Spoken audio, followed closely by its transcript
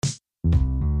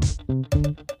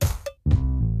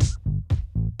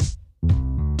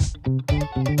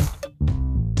Hi,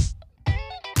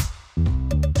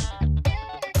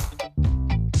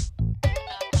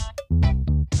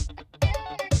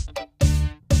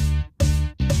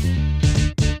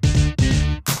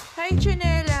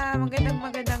 Janela!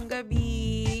 Magandang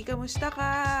gabi. Kamusta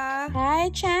ka? Hi,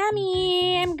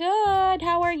 Chami! I'm good.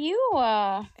 How are you?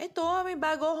 Ito, may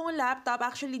bago akong laptop.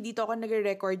 Actually, dito ako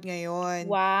nagre-record ngayon.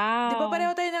 Di ba Wow.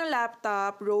 pareho tayo ng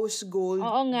laptop? Rose gold.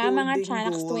 Oo nga, mga Golden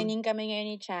Chanax gold. twinning kami ngayon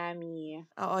ni Chami.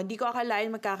 Oo, hindi ko akalain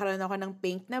magkakaroon ako ng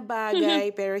pink na bagay.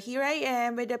 Pero here I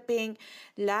am with a pink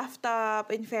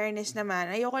laptop. In fairness naman,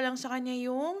 ayoko lang sa kanya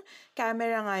yung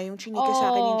camera nga, yung chinika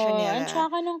sa akin yung Chanela. Ang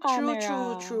tsaka ng camera.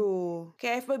 True.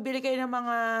 Kaya if mabili kayo ng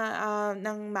mga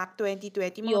ng Mac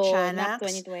 2020, mga Yun, Chanax.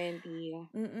 Mac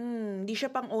 2020. Hindi siya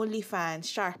pang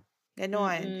OnlyFans. Char.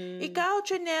 Ganon. Ikaw,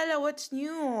 Chanela, what's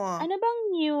new? Ano bang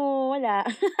new? Wala.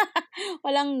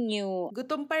 Walang new.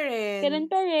 Gutom pa rin. Ganun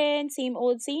pa rin. Same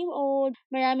old.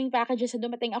 Maraming packages na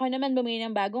dumating. Ako naman bumili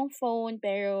ng bagong phone,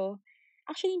 pero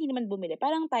actually hindi naman bumili.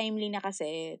 Parang timely na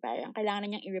kasi. Parang kailangan na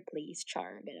niyang i-replace.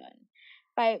 Char. Ganon.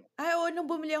 Ay, oo, nung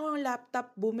bumili ako ng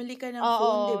laptop, bumili ka ng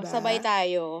phone, di ba? Sabay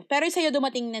tayo. Pero sa'yo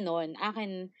dumating na nun.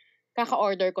 Akin,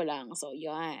 kaka-order ko lang. So,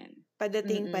 yun.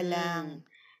 Padating pa lang.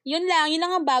 Yun lang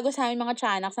ang bago sa amin mga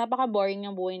Chanax. Napaka-boring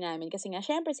ng buhay namin. Kasi nga,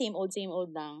 syempre, same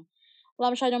old lang.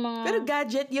 Wala masyadong mga... Pero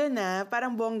gadget yun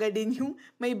Parang bongga din yung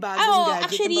may bagong gadget.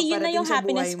 Actually, yun na yung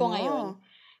happiness ko mo. ngayon.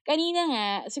 Kanina nga,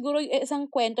 siguro isang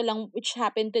kwento lang which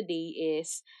happened today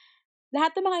is,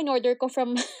 lahat ng mga in-order ko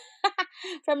from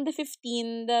from the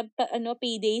 15,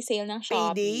 payday sale ng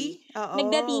Shopee. Payday? Oo.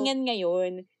 Nagdatingan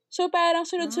ngayon. So, parang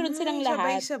sunod-sunod silang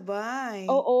lahat. Sabay-sabay.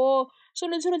 Oo.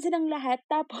 Sunod-sunod silang lahat.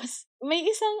 Tapos, may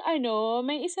isang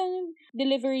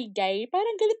delivery guy.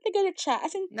 Parang galit na galit siya.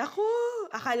 As in, naku,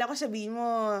 akala ko sabihin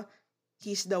mo,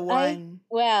 he's the one.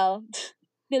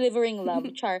 Delivering love.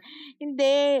 Char.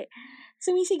 Hindi.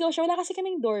 Sumisigaw siya. Wala kasi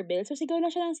kaming doorbell. So, sigaw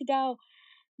lang siya ng sigaw.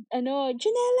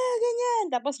 Janela, ganyan.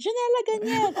 Tapos, Janela,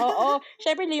 ganyan. Oo.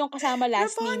 Syempre, yung kasama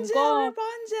last name ko.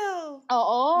 Rapunzel!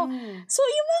 Oo. So,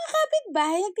 yung mga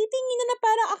kapitbahay, nagtitingin na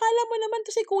parang akala mo naman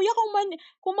to si kuya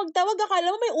kung magtawag,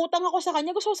 akala mo may utang ako sa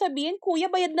kanya. Gusto ko sabihin,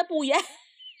 kuya, bayad na po yan.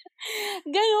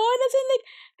 Ganon. As in,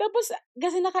 tapos,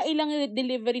 kasi nakailang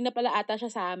delivery na pala ata siya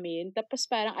sa amin. Tapos,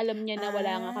 parang alam niya na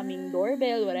wala nga kaming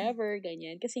doorbell, whatever,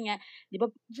 ganyan. Kasi nga, di ba?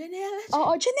 Janela!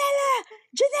 Oo,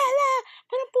 Janela!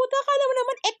 Parang puta, akala mo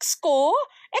naman ex ko?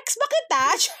 Ex ba kita?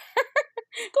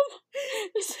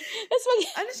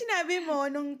 Ano sinabi mo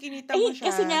nung kinita mo siya?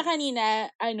 Kasi nga kanina,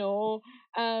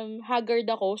 haggard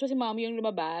ako. So, si mami yung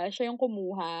lumabas. Siya yung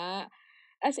kumuha.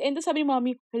 As in, sabi ni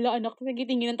mami, hala anak,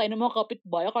 nagitinginan tayo ng mga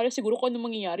kapitbahay. Akala siguro kung ano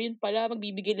mangyayari, yun pala,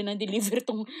 magbibigay na ng deliver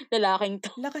tong lalaking to.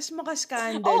 Lakas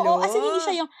makaskandalo. Oo, as in, hindi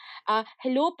siya yung,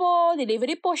 hello po,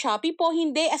 delivery po, Shopee po,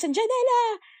 hindi. As in,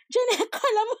 Janela,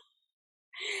 kala mo.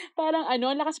 Parang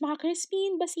lakas mga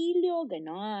Crispin, Basilio,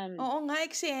 ganon. Oo nga,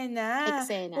 eksena.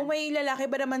 Kung may lalaki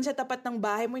ba naman sa tapat ng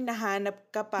bahay mo, nahanap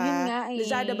ka pa. Yun nga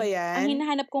Lazada ba yan? Ang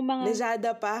hinahanap kong mga...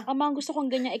 Lazada pa? Ang mga gusto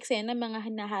kong ganyan eksena, mga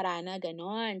hinaharana,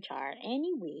 ganon, Char.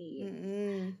 Anyway.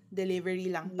 Delivery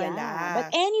lang pala. Yeah.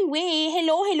 But anyway,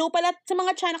 hello pala sa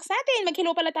mga Chanax natin.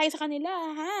 Mag-hello pala tayo sa kanila.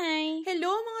 Hi! Hello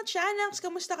mga Chanax,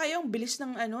 kamusta kayo? Ang bilis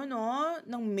ng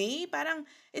ng May. Parang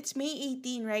it's May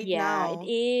 18 right now. Yeah, it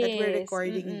is. That we're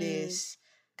recording this.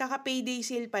 Kaka-payday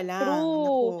sale pa lang.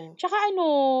 True. Tsaka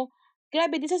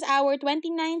grabe, this is our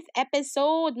 29th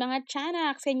episode, mga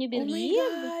Chanax. Can you believe? Oh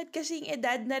my God, kasing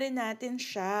edad na rin natin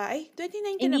siya. Ay,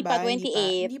 29 ka hindi na ba? Pa,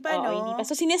 28. Hindi pa, no? Hindi pa.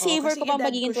 So, sinesavor ko pang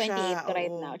magiging 28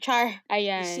 right now. Char,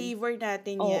 ayan. Savor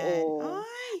natin yan.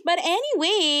 Ay. But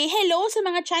anyway, hello sa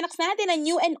mga Chanax natin, na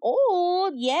new and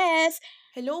old. Yes.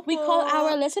 Hello po. We call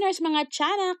our listeners mga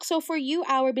Chanax. So for you,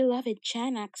 our beloved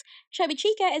Chanax, Chubby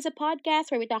Chica is a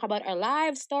podcast where we talk about our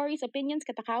lives, stories, opinions,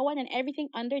 katakawan, and everything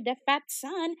under the fat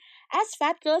sun as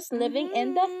fat girls living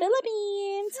in the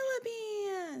Philippines.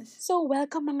 So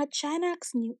welcome mga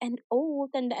Chanax, new and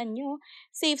old. Tandaan nyo,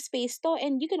 safe space to,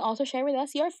 and you can also share with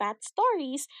us your fat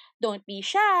stories. Don't be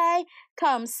shy.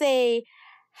 Come say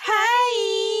hi!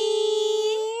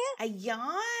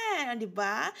 Ayan, di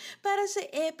ba? Para sa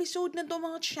episode na to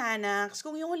mga Chanax,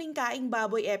 kung yung huling kaing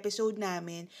baboy episode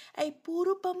namin ay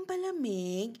puro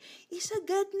pampalamig,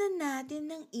 isagad na natin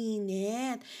ng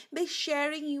init by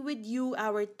sharing with you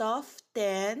our top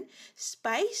 10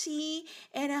 spicy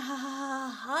and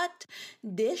hot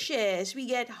dishes we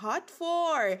get hot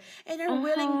for and are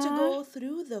willing to go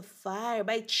through the fire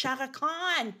by Chaka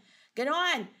Khan.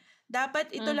 Ganon.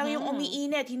 Dapat ito lang yung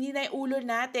umiinit, hindi na yung ulo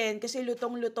natin kasi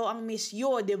lutong-luto ang Miss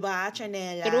You, di ba,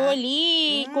 Chanela?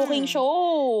 Truly, cooking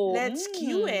show. Let's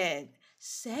cue it.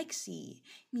 sexy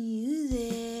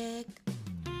music.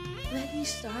 Let me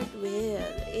start with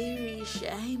Irish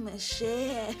I'm a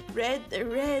shed. Red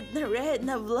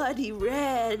na bloody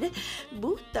red.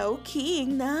 Butaw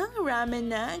King ng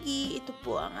Ramenagi. Ito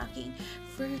po ang aking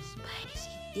first spicy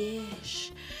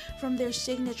dish. From their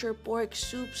signature pork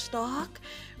soup stock,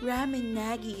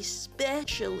 Ramenagi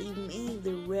specially made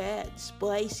the red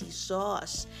spicy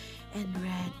sauce and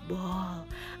red ball.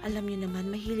 Alam niyo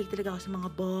naman, mahilig talaga ako sa mga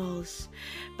balls.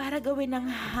 Para gawin ng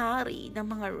hari ng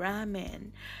mga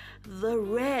ramen. The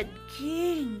Red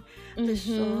King, the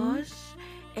sauce,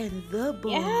 and the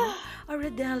ball are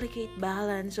a delicate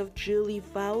balance of chili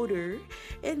powder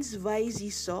and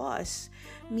spicy sauce.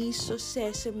 Miso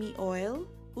sesame oil,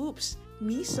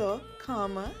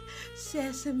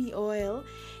 sesame oil,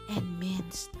 and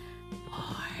minced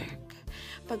pork.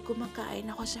 Pag kumakain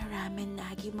ako sa ramen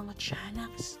nagi mga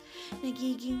tiyanaks,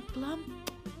 nagiging plump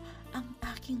ang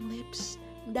aking lips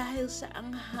dahil sa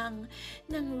anghang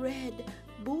ng red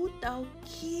butaw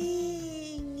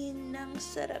king. Inang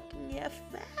sarap niya,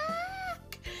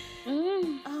 fuck!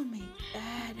 Oh my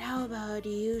God, how about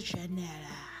you,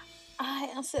 Janela?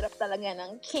 Ay, ang sarap talaga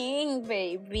ng king,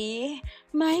 baby.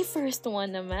 My first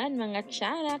one naman, mga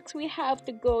tiyanaks, we have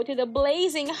to go to the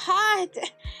blazing hot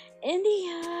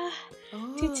India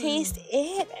to taste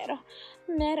it. Pero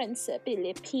meron sa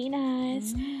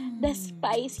Pilipinas, the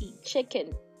spicy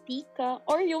chicken tikka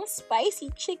or yung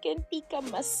spicy chicken tikka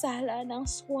masala ng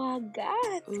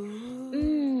Swagat.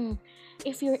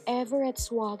 If you're ever at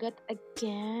Swagat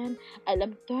again,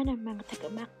 alam to ng mga taga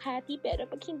Makati, pero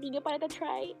pag hindi nyo pa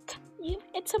na-try,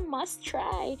 it's a must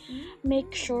try.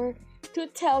 Make sure to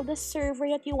tell the server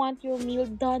that you want your meal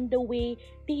done the way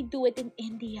they do it in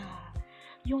India.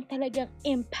 Yung talagang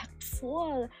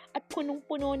impactful at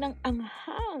punong-puno ng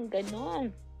anghang, ganon.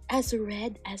 As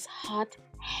red as hot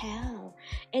hell.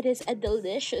 It is a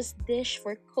delicious dish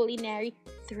for culinary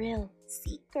thrill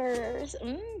seekers.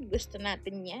 Gusto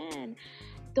natin yan.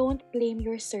 Don't blame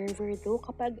your server though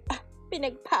kapag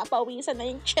pinagpapawisan na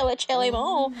yung chili-chili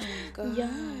mo. Oh my God.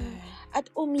 Yan.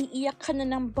 At umiiyak ka na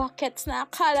ng buckets na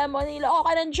akala mo niloko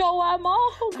ka ng jowa mo.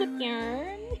 Hugot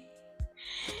yan.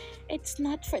 It's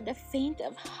not for the faint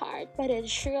of heart, but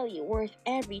it's surely worth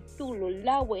every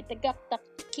tululawi, tagaktak,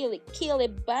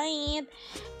 kili-kili bite.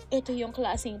 Ito yung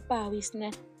klaseng pawis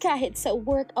na kahit sa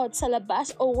workout sa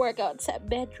labas o workout sa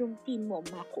bedroom, di mo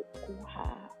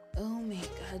makukuha. Oh my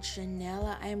God,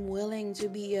 Janela, I'm willing to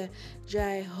be a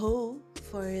jai-ho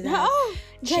for that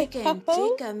chicken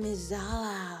tikka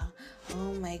masala.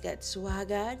 Oh my God,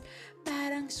 Swagat.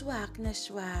 Parang swak na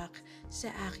swak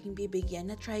sa aking bibigyan.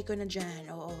 Na-try ko na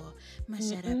dyan. Oo,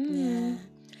 masarap nga.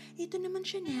 Ito naman,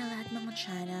 Janela at mga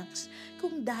tiyanaks.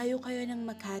 Kung dayo kayo ng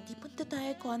Makati, punta tayo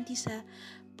konti sa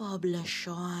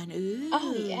Poblacion.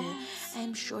 Oh, yes.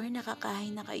 I'm sure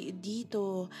nakakain na kayo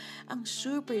dito. Ang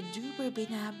super duper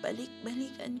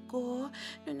binabalik-balikan ko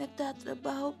nung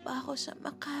nagtatrabaho pa ako sa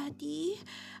Makati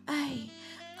ay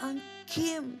ang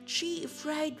kimchi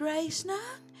fried rice na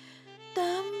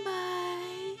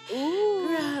tambay.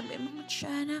 Grabe mga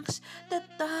tiyanaks,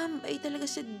 tatambay talaga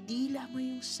sa dila mo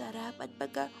yung sarap at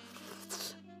pagka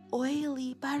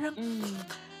oily, parang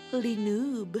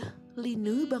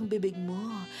linoob ang bibig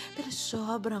mo. Pero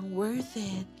sobrang worth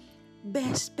it.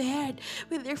 Best paired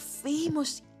with their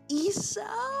famous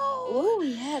isaw. Oh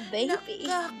yeah, baby.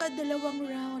 Nakakadalawang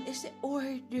round is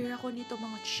order ako nito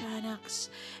mga tiyanaks.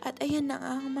 At ayan na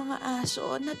nga ang mga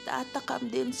aso,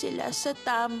 natatakam din sila sa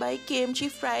tambay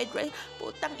kimchi fried rice.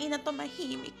 Putang ina,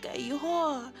 tumahimik kayo.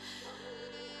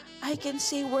 I can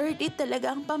say worth it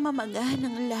talaga ang pamamaga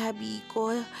ng labi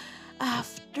ko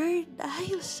after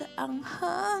dahil sa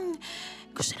anghang.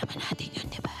 Gusto naman natin yun,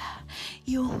 di ba?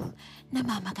 Yung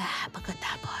namamaga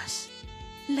pagkatapos.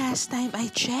 Last time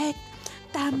I checked,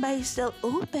 Tambay is still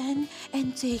open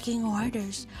and taking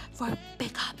orders for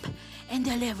pickup and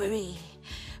delivery.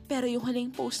 Pero yung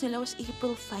huling post nila was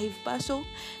April 5 pa, so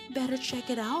better check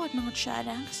it out mga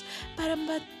tiyanaks para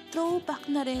ma-throwback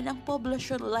na rin ang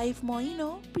Poblacion life mo, you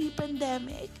know,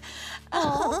 pre-pandemic.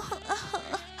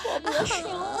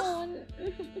 Poblacion.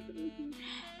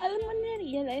 Alam mo,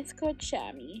 na-realize ko,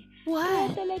 Chami. What? Kaya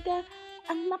talaga,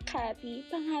 ang Makati,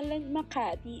 pangalan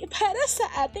Makati, para sa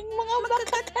ating mga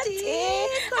Makati.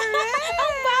 Correct!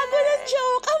 Ang bago na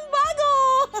joke! Ang bago!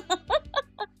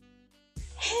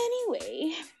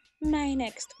 Anyway, my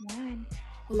next one.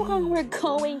 Mukhang we're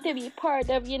going to be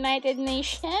part of United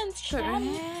Nations,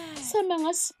 Chami. Correct. Sa mga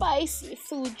spicy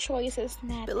food choices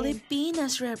natin.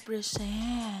 Pilipinas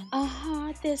represent.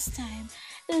 This time,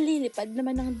 lilipad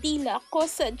naman ng dila ko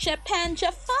sa Japan.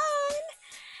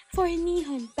 for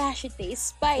Nihon Pashite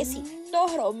Spicy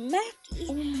Toro Maki.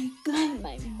 Oh my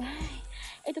My, God. my.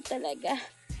 Ito talaga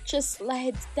just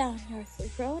slides down your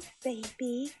throat,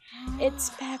 baby. It's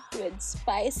packed with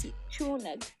spicy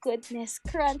tuna goodness,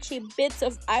 crunchy bits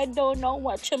of I don't know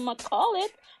what you call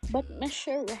it, but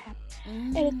masharap.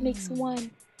 And it makes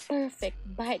one perfect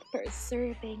bite per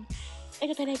serving.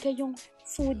 Ito talaga yung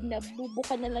food na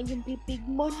bubuka na lang yung bibig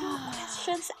mo. No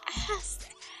questions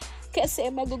asked. Kasi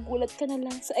magugulat ka na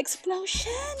lang sa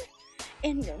explosion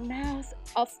in your mouth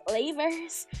of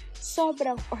flavors.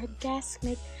 Sobrang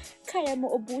orgasmic. Kaya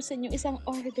mo ubusin yung isang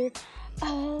order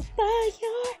all by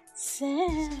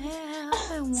yourself.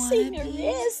 I wanna Save your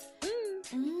be. wrist.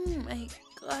 My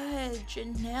God,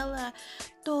 Janela.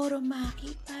 Toro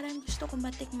Maki. Parang gusto ko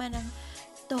matikman ng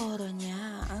toro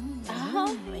niya.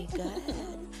 Oh my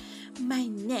God. My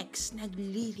next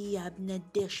nagliliyab na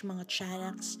dish, mga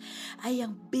chanaks, ay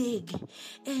ang big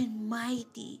and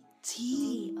mighty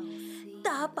tea.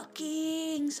 Tapa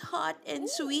King's hot and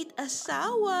sweet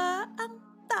asawa, ang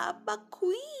Tapa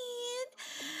Queen.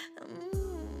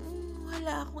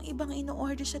 Wala akong ibang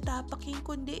ino-order sa Tapa King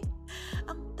kundi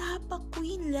ang Tapa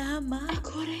Queen lamang.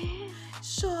 Ako rin.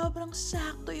 Sobrang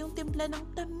sakto yung timpla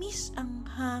ng tamis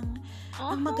anghang.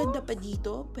 Ang maganda pa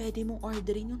dito, pwede mong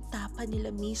orderin yung tapa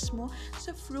nila mismo sa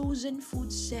frozen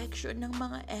food section ng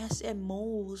mga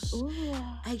SMOs.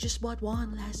 I just bought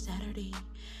one last Saturday.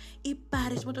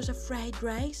 Ipares mo to sa fried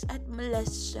rice at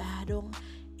malasadong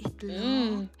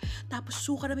itlog. Tapos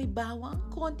suka na may bawang,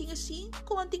 konting asin,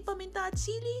 konting paminta at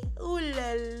sili.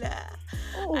 Ulala.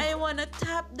 I wanna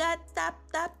tap that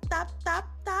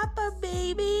tapa,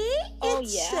 baby. Oh,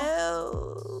 It's yeah.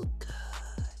 so good.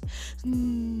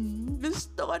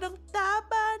 Gusto ko ng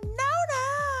tapa now na.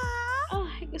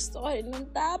 Ay, gusto ko rin ng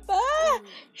tapa.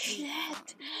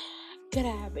 Shit.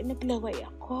 Grabe, naglaway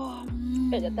ako.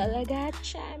 Pero talaga,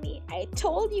 Chami, I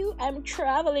told you I'm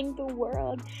traveling the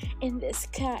world in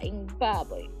this Kaing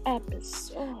Baboy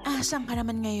episode. Asan ka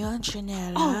naman ngayon,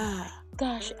 Chanela? Oh.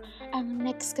 Gosh, ang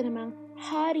next ka namang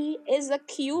hottie is a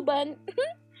Cuban.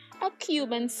 A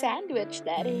Cuban sandwich,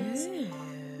 that is.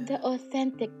 The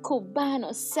authentic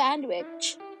Cubano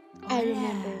sandwich. I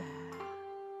remember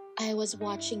I was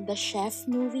watching the Chef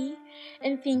movie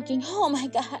and thinking, oh my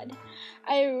God,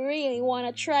 I really want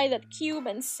to try that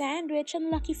Cuban sandwich.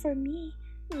 And lucky for me,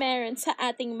 meron sa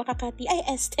ating Makati,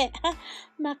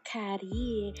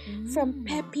 Makati, from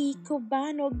Pepe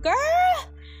Cubano. Girl,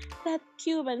 that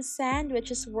Cuban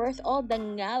sandwich is worth all the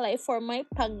ngalay for my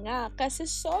panga kasi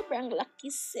sobrang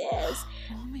laki, sis.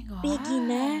 Oh my God. Biggie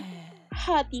na.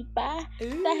 Hottie pa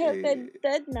dahil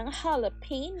tad ng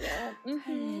jalapeno.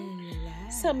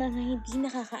 Sa mga hindi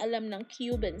nakakaalam ng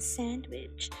Cuban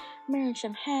sandwich, meron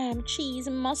siyang ham, cheese,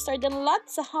 mustard, and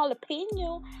lots of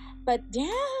jalapeno. But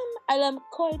damn, alam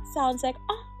ko it sounds like,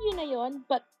 yun na yun.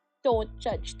 But don't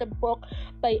judge the book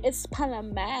by its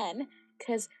palaman.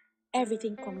 Cause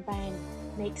everything combined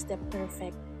makes the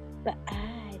perfect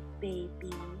baad,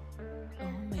 baby.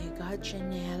 Oh my God,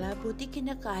 Chanela, buti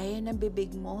kinakaya ng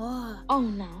bibig mo. Oh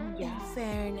no, In yeah.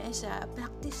 fairness,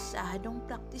 praktisado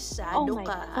Oh my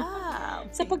ka. God.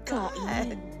 Sa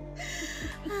pagkain.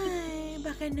 Ay,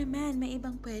 baka naman may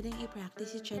ibang pwedeng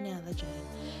i-practice si Chanela dyan.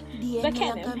 Diyan Baka na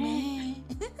lang naman. kami.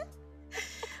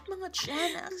 Mga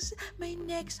Chanaks, my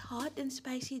next hot and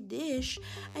spicy dish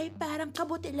ay parang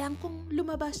kabuti lang kung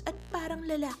lumabas at parang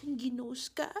lalaking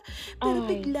ginus ka. Pero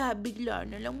Ay. bigla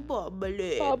na lang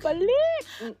babalik. Pabalik!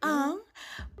 Ang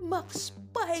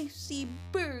McSpicy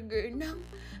Burger ng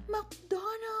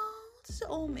McDonald's.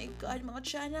 Oh my God, mga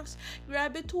Chanaks,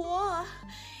 grabe to ah.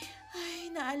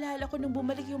 Ay, naalala ko nung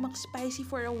bumalik yung McSpicy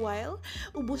for a while,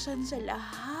 ubusan sa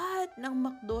lahat ng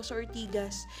McDo sa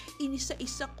Ortigas.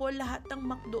 Inisa-isa ko lahat ng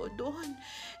McDo doon.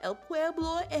 El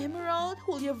Pueblo, Emerald,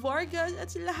 Julia Vargas,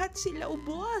 at lahat sila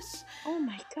ubos. Oh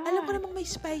my God. Alam ko namang may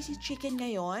spicy chicken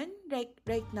ngayon,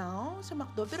 right now, sa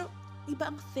McDo, pero iba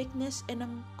ang thickness and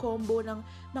ang combo ng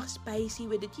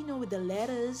McSpicy with it, with the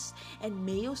lettuce and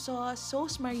mayo sauce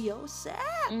Mariosa.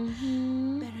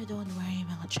 Pero don't worry,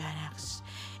 mga Chanaks.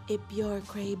 If you're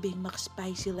craving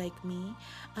McSpicy like me,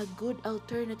 a good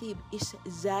alternative is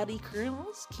Zaddy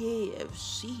Colonel's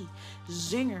KFC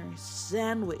Zinger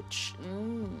Sandwich.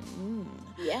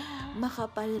 Yeah.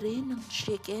 Makapal rin ng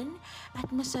chicken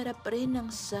at masarap rin ng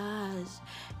sauce.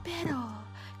 Pero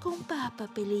kung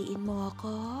papapiliin mo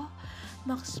ako,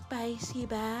 McSpicy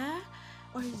ba?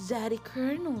 Or Zaddy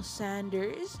Colonel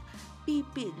Sanders?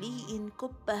 Pipiliin ko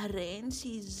pa rin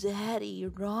si Zaddy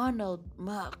Ronald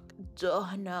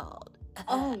McDonald.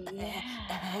 Oh,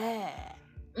 yeah.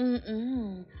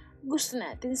 Gusto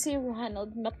natin si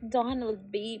Ronald McDonald,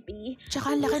 baby.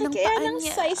 Tsaka Ang laki ng kaya paa ng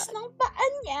niya. size ng paa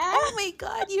niya. Oh my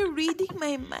God, you're reading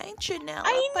my mind, Chanel.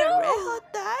 I Pareho know.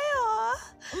 tayo.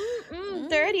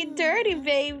 Dirty,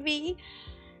 baby.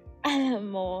 Alam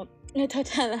mo, ito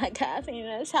talaga,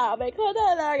 sinasabi ko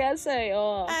talaga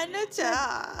sa'yo. Ano siya?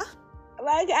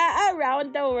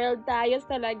 Mag-a-around the world tayo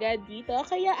talaga dito.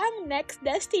 Kaya ang next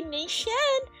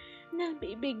destination ng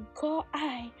bibig ko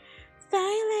ay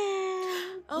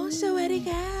Thailand. Oh, sorry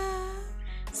ka.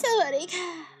 Sorry ka.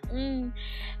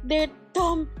 Their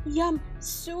tom yum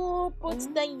soup puts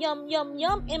the yum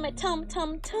in my tum.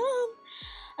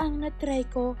 Ang natry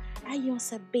ko ay yung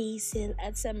sa basil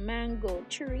at sa mango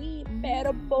tree.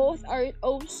 Pero both are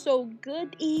oh so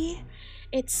good eh.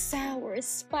 It's sour,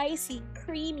 spicy,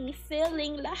 creamy,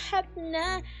 filling. Lahat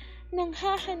na nang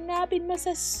hahanapin mo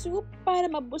sa soup para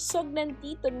mabusog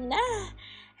nandito na.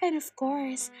 And of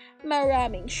course,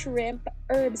 maraming shrimp,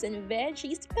 herbs, and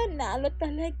veggies. Panalo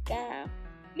talaga.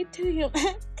 Ito yung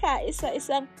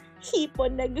kaisa-isang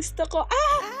hipon na gusto ko.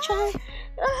 Char!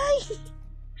 Ay!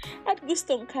 At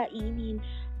gustong kainin.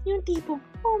 Yung tipong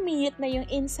umiit na yung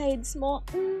insides mo.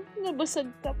 Nabusog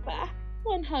ka pa.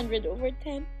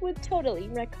 100/10 would totally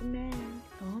recommend.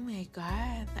 Oh my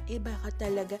God, naiba ka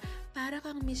talaga. Para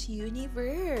kang Miss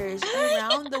Universe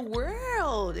around the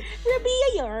world. Rabia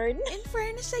yarn. In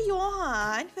fairness sa'yo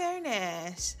ha, in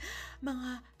fairness.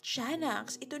 Mga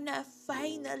Chanaks, ito na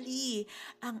finally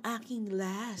ang aking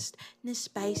last na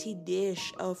spicy dish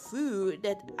of food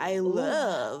that I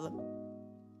love.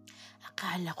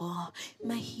 Akala ko,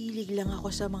 mahilig lang ako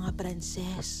sa mga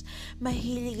Pranses.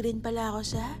 Mahilig rin pala ako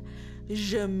sa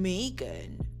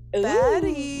Jamaican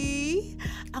patty.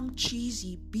 Ang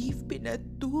cheesy beef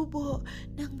pinatubo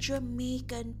ng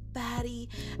Jamaican patty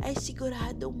ay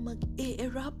siguradong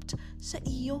mag-e-erupt sa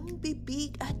iyong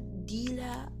bibig at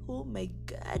dila. Oh my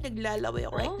God, naglalaway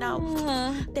ako right now.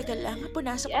 Teka lang,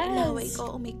 punasan ko yung laway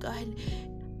ko. Oh my God.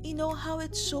 You know how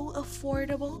it's so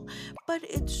affordable, but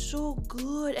it's so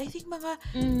good. I think mga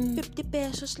 50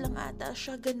 pesos lang ata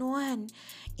siya, ganuan.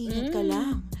 Ingat ka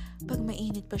lang. Pag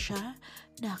mainit pa siya,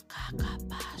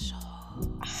 nakakapaso.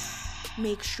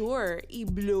 Make sure,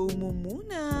 i-blow mo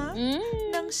muna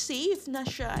nang safe na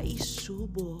siya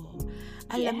isubo.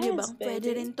 Alam niyo bang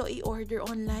pwede rin to i-order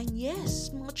online?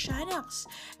 Yes, mga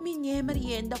Chanaks.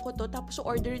 Merienda ko to, tapos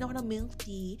orderin ako ng milk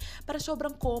tea para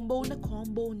sobrang combo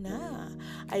na.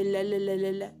 I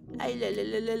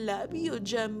love you,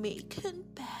 Jamaican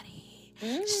patty.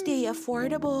 Stay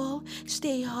affordable,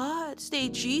 stay hot,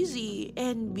 stay cheesy,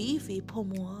 and beefy po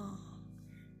mo.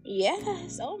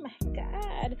 Yes, oh my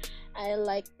God. I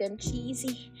like them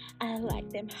cheesy. I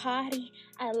like them hearty.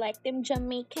 I like them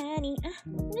Jamaican-y.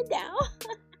 Ano daw?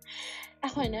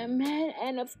 Ako naman,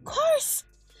 and of course,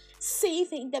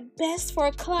 saving the best for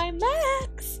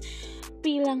climax.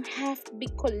 Bilang half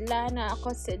Bicolana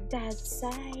ako sa dad's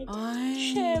side.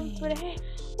 Ay. Siyempre,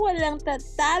 walang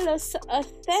tatalo sa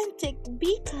authentic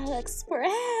Bicol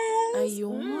Express.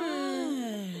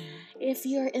 Ayun. If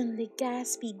you're in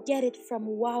Legazpi, get it from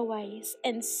Wawais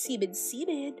and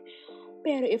Sibid.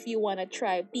 Pero if you wanna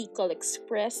try Bicol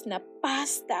Express na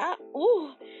pasta,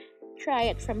 try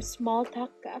it from Small Talk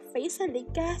Cafe sa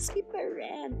Legazpi pa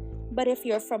rin. But if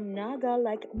you're from Naga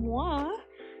like moi,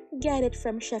 get it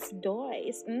from Chef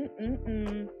Doy's.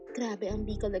 Grabe, ang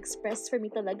Bicol Express for me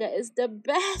talaga is the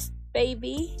best,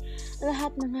 baby.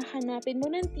 Lahat ng hahanapin mo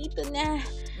nandito na.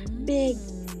 Big,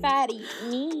 fatty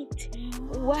meat.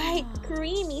 White,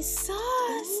 creamy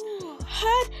sauce.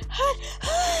 Hot.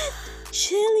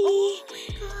 Chili. Oh my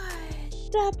God.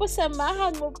 Tapos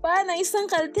samahan mo pa ng isang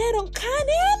kalderong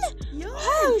kanin. Yun.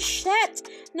 Oh, shit.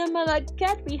 Na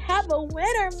malagkat, we have a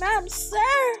winner, ma'am,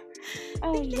 sir.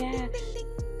 Oh, yeah.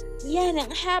 Yan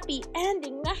ang happy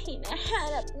ending na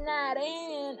hinahanap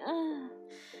natin.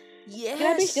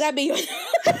 Yes. Grabe yun.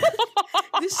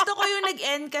 Gusto ko yung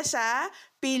nag-end ka sa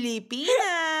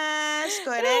Pilipinas.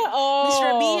 Correct? Oo. Miss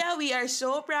Rabia, we are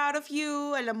so proud of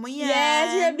you. Alam mo yan.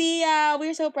 Yes, Rabia.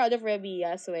 We're so proud of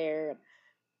Rabia, I swear.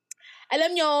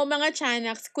 Alam nyo, mga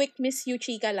Chanaks, quick miss you,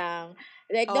 chika lang.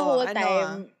 Like, the whole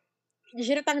time,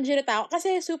 jiritang ako.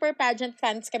 Kasi super pageant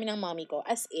fans kami ng mommy ko.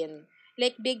 As in,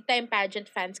 like, big time pageant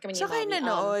fans kami ni mommy.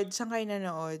 Saan kayo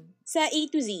nanood? Sa A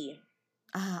to Z.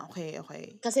 Okay.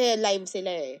 Kasi live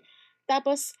sila eh.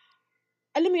 Tapos,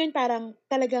 alam mo yun, parang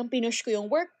talagang pinush ko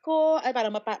yung work ko, ay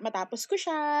parang matapos ko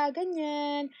siya,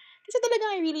 ganyan. Kasi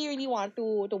talagang I really, really want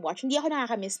to watch. Hindi ako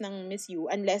nakakamiss ng Miss You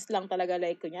unless lang talaga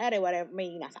like, kunyari, whatever,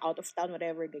 may nasa out of town,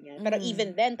 whatever, ganyan. Pero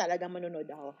even then, talagang manunod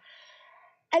ako.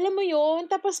 Alam mo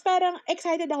yun, tapos parang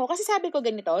excited ako. Kasi sabi ko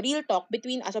ganito, real talk,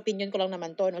 between us, opinion ko lang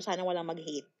naman to, no? Sana walang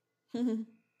mag-hate.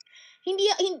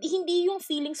 hindi yung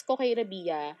feelings ko kay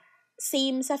Rabia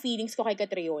same sa feelings ko kay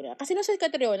Catriona. Kasi nung sa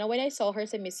Catriona, when I saw her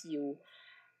sa Miss You,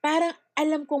 parang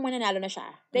alam kong mananalo na siya.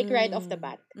 Like, right off the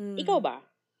bat. Ikaw ba?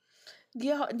 Di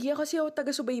kasi ako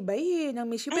taga-subaybay ng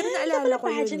Miss You. Pero Hindi ka naalala pala ko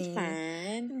yun pageant eh.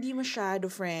 fan. Hindi masyado,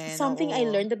 friend. Something I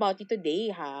Oo. learned about you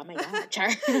today, ha? My God. Char.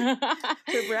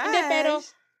 Surprise! Hindi,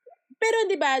 pero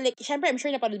di ba, like, syempre, I'm sure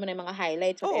napanood mo na yung mga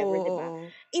highlights, whatever, di ba? Oo.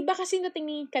 Iba kasi nating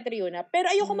ni Catriona. Pero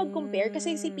ayoko mag-compare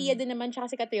kasi si Pia Mm. din naman tsaka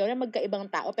si Catriona magkaibang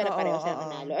tao pero pareho silang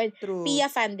nanalo. And True. Pia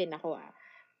fan din ako, ah.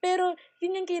 Pero,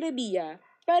 yun yung kay Rabia,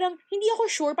 parang, hindi ako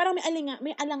sure, parang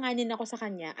may alanganin ako sa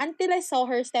kanya. Until I saw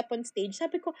her step on stage,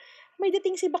 sabi ko, may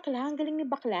dating si bakla, ang galing ni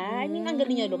bakla. I mean, ang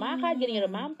galing niya lumakad, galing niya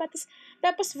lumampat.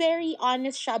 Tapos very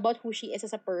honest siya about who she is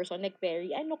as a person. Like,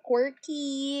 very,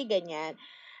 quirky, ganyan.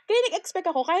 Kaya nag-expect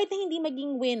ako, kahit na hindi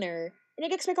maging winner,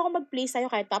 nag-expect ako mag-place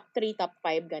tayo kahit top 3, top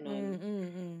 5, ganon.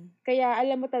 Kaya,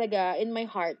 alam mo talaga, in my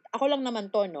heart, ako lang naman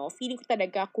to, no? Feeling ko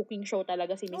talaga, cooking show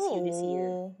talaga si Miss You this year.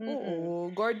 Oo.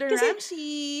 Gordon Kasi,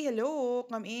 Ramsay, hello,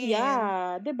 come in.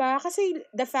 yeah, 'di ba? Kasi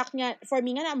the fact niya, for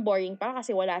me nga na ang boring pa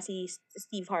kasi wala si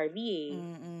Steve Harvey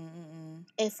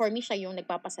eh. For me siya yung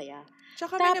nagpapasaya.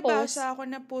 Tsaka may nabasa ako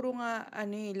na puro nga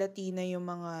Latina yung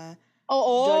mga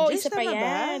judges, isa pa tama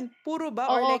ba? yan. Puro ba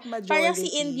or like majority? Parang si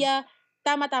India,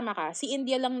 tama ka. Si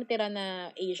India lang natira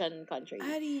na Asian country.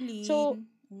 Really? So,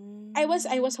 I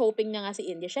was hoping na nga si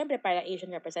India, syempre para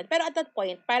Asian represent. Pero at that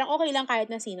point, parang okay lang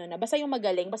kahit na sino na. Basta yung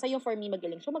magaling, basta yung for me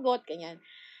magaling. Sumagot, ganyan.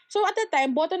 So at that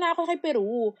time, boto na ako kay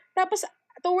Peru. Tapos,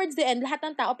 towards the end, lahat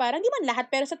ng tao, parang, hindi man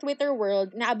lahat, pero sa Twitter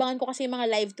world, naabangan ko kasi yung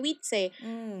mga live tweets eh.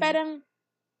 Parang,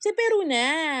 si Peru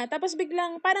na. Tapos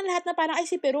biglang, parang lahat na parang, ay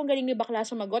si Peru, ang galing ni bakla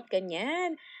sumagot,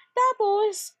 ganyan.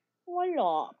 Tapos,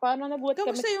 wala. Parang nagulat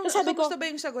kami. Kamusta ba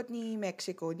yung sagot ni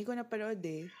Mexico? Hindi ko napanood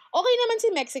eh. Okay naman si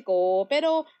Mexico,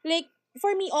 pero like,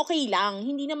 for me, okay lang.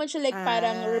 Hindi naman siya like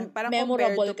parang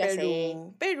memorable kasi.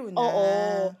 Peru na. Oo.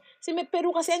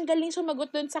 Peru kasi ang galing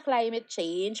sumagot dun sa climate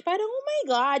change. Parang, oh my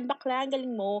God, bakla, ang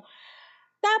galing mo.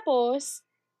 Tapos,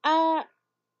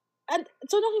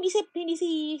 so nung hindi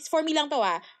si, for me lang to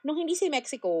nung hindi si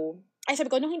Mexico,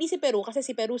 nung hindi si Peru, kasi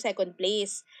si Peru second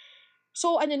place.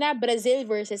 So, Brazil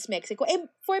versus Mexico.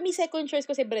 For me, second choice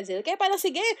ko si Brazil. Kaya parang,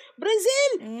 sige,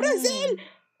 Brazil!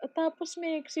 Tapos,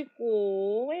 Mexico.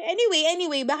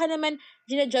 Anyway, baka naman,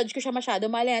 ginajudge ko siya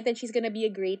masyado. Malay natin, she's gonna be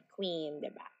a great queen,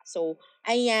 diba? So,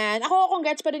 ayan. Ako,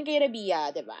 congrats pa rin kay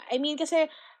Rabia, diba? I mean,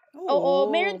 kasi,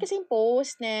 meron kasing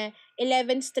post na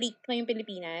 11 streak na yung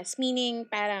Pilipinas. Meaning,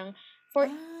 parang,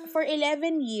 for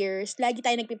 11 years, lagi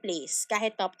tayo nagpi-place.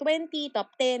 Kahit top 20,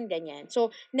 top 10, ganyan.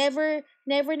 So, never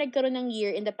nagkaroon ng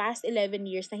year in the past 11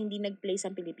 years na hindi nag-place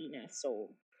ang Pilipinas.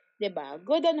 So, 'di ba?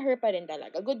 Good on her pa rin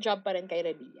talaga. Good job pa rin kay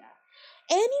Rabia.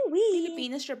 Anyway.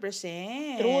 Pilipinas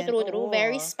represent. True.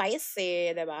 Very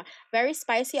spicy, 'di ba? Very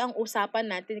spicy ang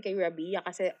usapan natin kay Rabia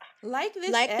kasi like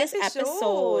this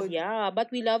episode. Yeah,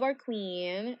 but we love our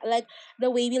queen like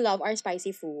the way we love our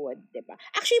spicy food, 'di ba?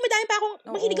 Actually, madami pa akong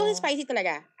mahilig ako sa spicy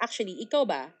talaga. Actually, ikaw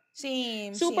ba?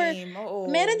 Same. Oo.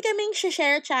 Meron kaming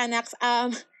share Chanax,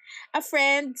 a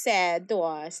friend said to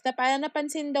us na parang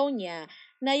napansin daw niya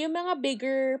na yung mga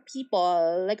bigger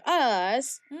people like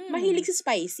us, mahilig sa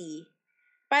spicy.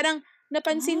 Parang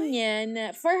napansin niya na,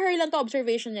 for her lang to,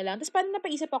 observation niya lang. Tapos parang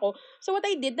napaisip ako, so what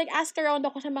I did, ask around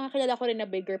ako sa mga kilala ko rin na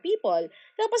bigger people.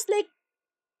 Tapos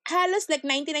halos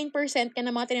 99% ka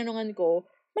na mga tinanungan ko,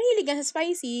 mahilig ka sa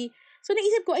spicy. So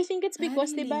naisip ko, I think it's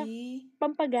because, diba,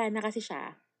 pampagana kasi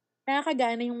siya.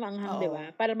 Nakakagana yung manghang,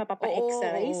 diba? Para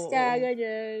mapapa-exercise ka,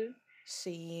 ganyan.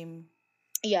 Same.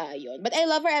 Yeah, yun. But I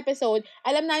love our episode.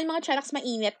 Alam namin mga Chanax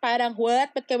mainit. Parang,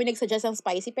 what? Ba't kami nagsuggest ng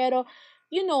spicy? Pero,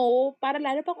 para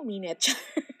lalo pang uminit.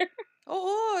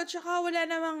 Oo, tsaka wala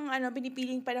namang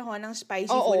pinipiling panahon ng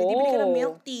spicy food. Hindi, bili ka ng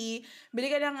milk tea, bili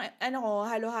ka ng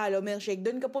halo-halo milkshake.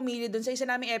 Doon ka pumili doon sa isa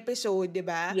naming episode, 'di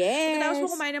ba? Yes. Pagkatapos mo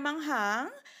kumain ng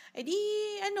manghang,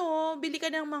 bili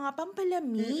ka ng mga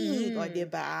pampalamig, o 'di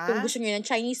ba? Kung gusto niyo ng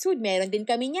Chinese food, meron din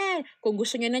kami niyan. Kung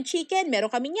gusto niyo ng chicken,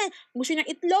 meron kami niyan. Kung gusto niyo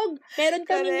ng itlog, meron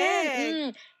kami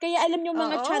niyan. Kaya alam niyo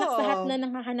mga Chanax, lahat na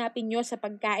nanghahanapin niyo sa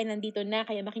pagkain nandito na,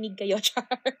 kaya makinig kayo,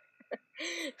 char.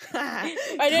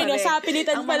 Sa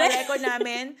pilitan pala. Ang mga record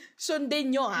namin, sundin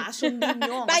nyo. Kasi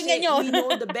we know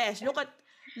the best.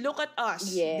 Look at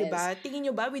us. Yes. Diba? Tingin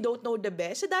nyo ba, we don't know the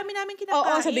best? Sa dami namin kinakain.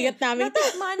 Oo, sa bigat namin.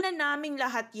 Natikman na namin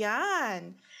lahat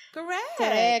yan.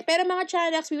 Correct. Pero mga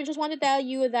Chanax, we just want to tell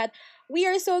you that we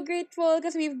are so grateful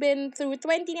because we've been through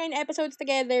 29 episodes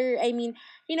together. I mean,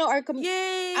 our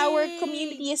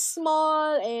community is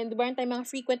small and meron tayong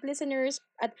mga frequent listeners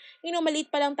at,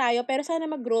 maliit pa lang tayo pero sana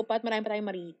mag-grow pa at marami pa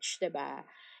tayong ma-reach, diba?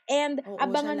 And Oo,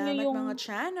 abangan nyo salamat yung mga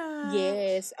tiyanaks.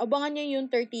 Yes. Abangan nyo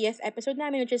yung 30th episode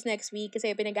namin, which is next week.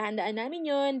 Kasi pinaghahandaan namin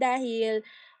yun dahil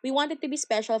we want it to be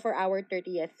special for our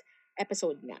 30th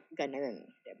episode nga. Ganun.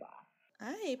 Diba?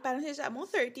 Ay, parang sinasabi mo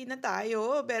 30 na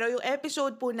tayo. Pero yung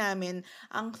episode po namin,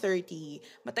 ang 30.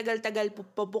 Matagal-tagal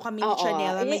po kami ni Oo.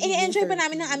 Chanela magiging I-enjoy 30. pa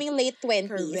namin ng aming late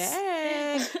 20s. Correct.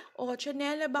 O,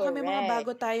 Chanela, baka may mga Correct.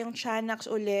 bago tayong tiyanaks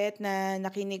ulit na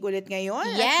nakinig ulit ngayon.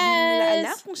 At Yes. hindi nila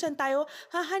alam kung saan tayo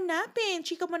hahanapin.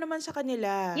 Chika mo naman sa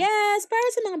kanila. Yes, para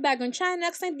sa mga bagong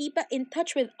Chanaks na di pa in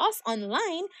touch with us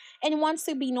online and wants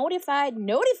to be notified,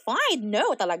 no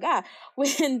talaga,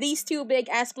 when these two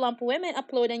big-ass plump women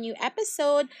upload a new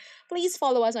episode, please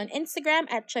follow us on Instagram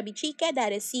at Chubby Chica, that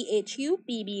is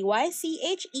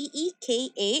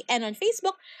CHUBBYCHEEKA, and on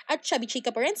Facebook at Chubby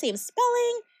Chica pa rin, same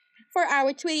spelling. For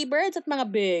our Tweety birds at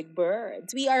mga big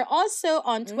birds. We are also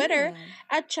on Twitter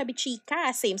at Chubby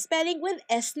Chica, same spelling with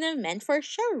S na meant for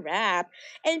Sharap.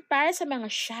 And para sa mga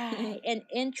shy and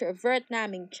introvert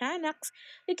naming Chanaks,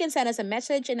 you can send us a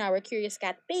message in our Curious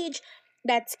Cat page.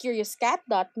 That's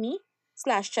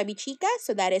curiouscat.me/chubbychica.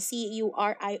 So that is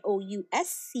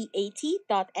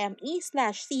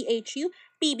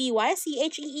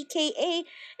CURIOUSCAT.me/CHUBBYCHEEKA.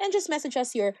 And just message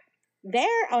us your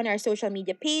there on our social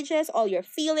media pages, all your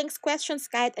feelings, questions,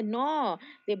 kahit ano,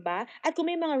 diba? At kung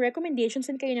may mga recommendations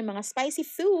din kayo ng mga spicy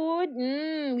food,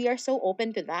 we are so open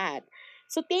to that.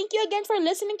 So thank you again for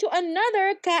listening to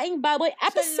another Kaing Baboy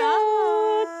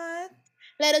episode. Salamat.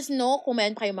 Let us know kung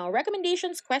meron pa kayong mga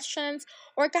recommendations, questions,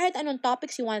 or kahit anong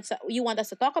topics you want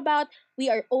us to talk about. We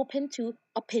are open to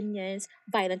opinions,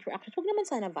 violent reactions. Huwag naman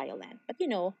sana violent, but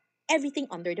everything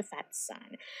under the fat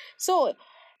sun. So,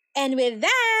 and with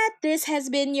that, this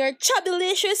has been your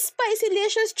Chubbylicious,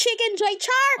 Spicylicious Chicken Joy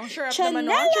Char. Ang sarap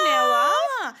naman nun, Chanela.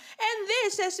 And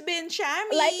this has been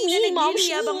Chammy. Like me, na Mom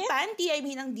nagliliyabang Shi. panty,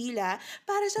 ang dila,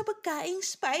 para sa pagkaing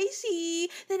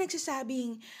spicy. Na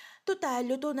nagsasabing, total,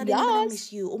 luto na rin naman ang Yes.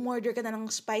 Miss You. Umorder ka na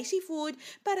ng spicy food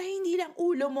para hindi lang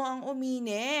ulo mo ang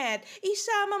uminit.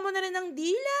 Isama mo na rin ang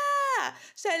dila.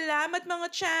 Salamat mga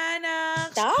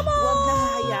tiyanaks. Tama! Huwag na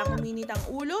hahayaang uminit ang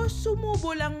ulo.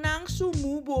 Sumubo lang ng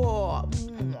sumubo.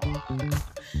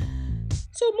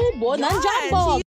 Sumubo ng Yan, jambog.